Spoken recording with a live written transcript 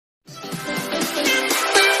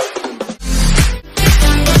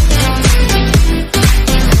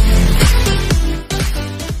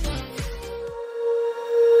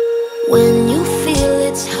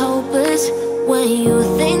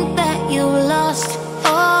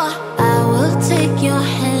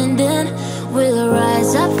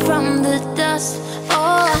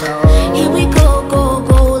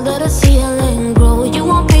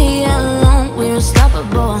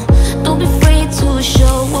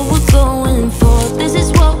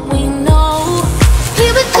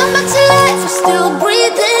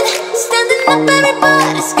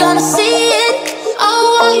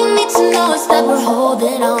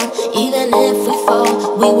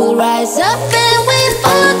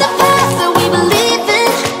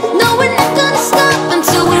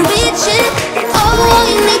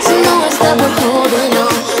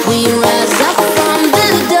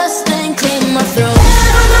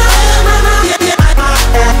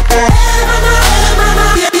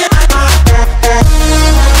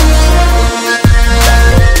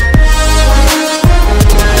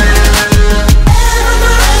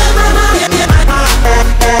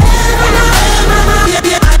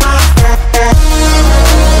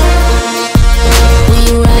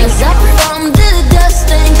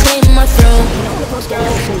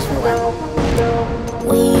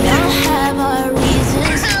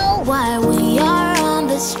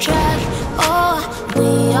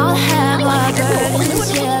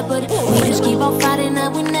fall, fighting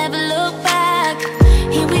that we never look back.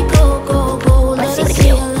 Here we go, go, go, let us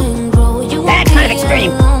heal and grow. You won't be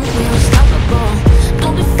alone, we're unstoppable.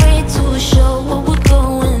 Don't be afraid to show what we're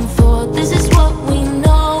going for. This is what we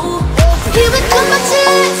know. Here we come, my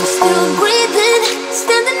tears, we're still breathing.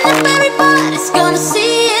 Standing up, everybody's gonna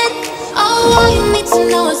see it. Oh, all you need to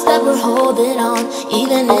know is that we're holding on.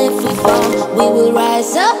 Even if we fall, we will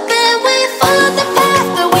rise up and we follow the path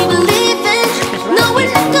that we believe in. No,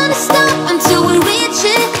 we're not gonna stop until we reach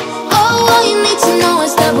it. Oh, all you need to know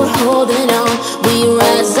is that we're holding on. We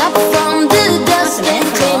rise up from the dust and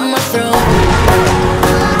claim our throne.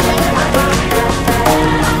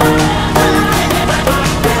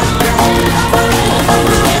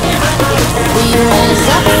 We rise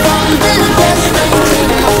up from the dust and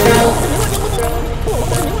claim our throne.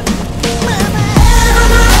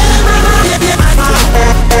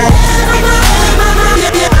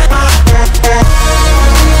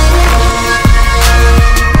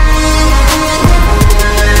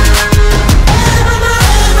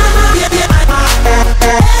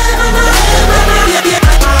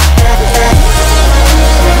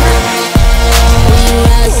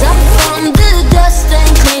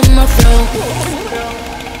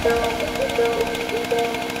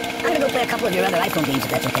 iPhone games, if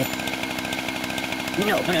that's okay.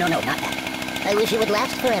 No, not that. I wish it would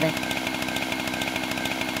last forever.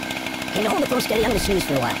 Can you hold the phone steady? I'm gonna snooze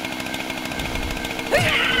for a while.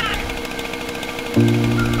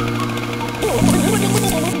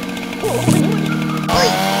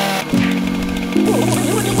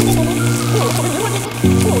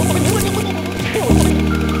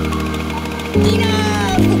 Dina!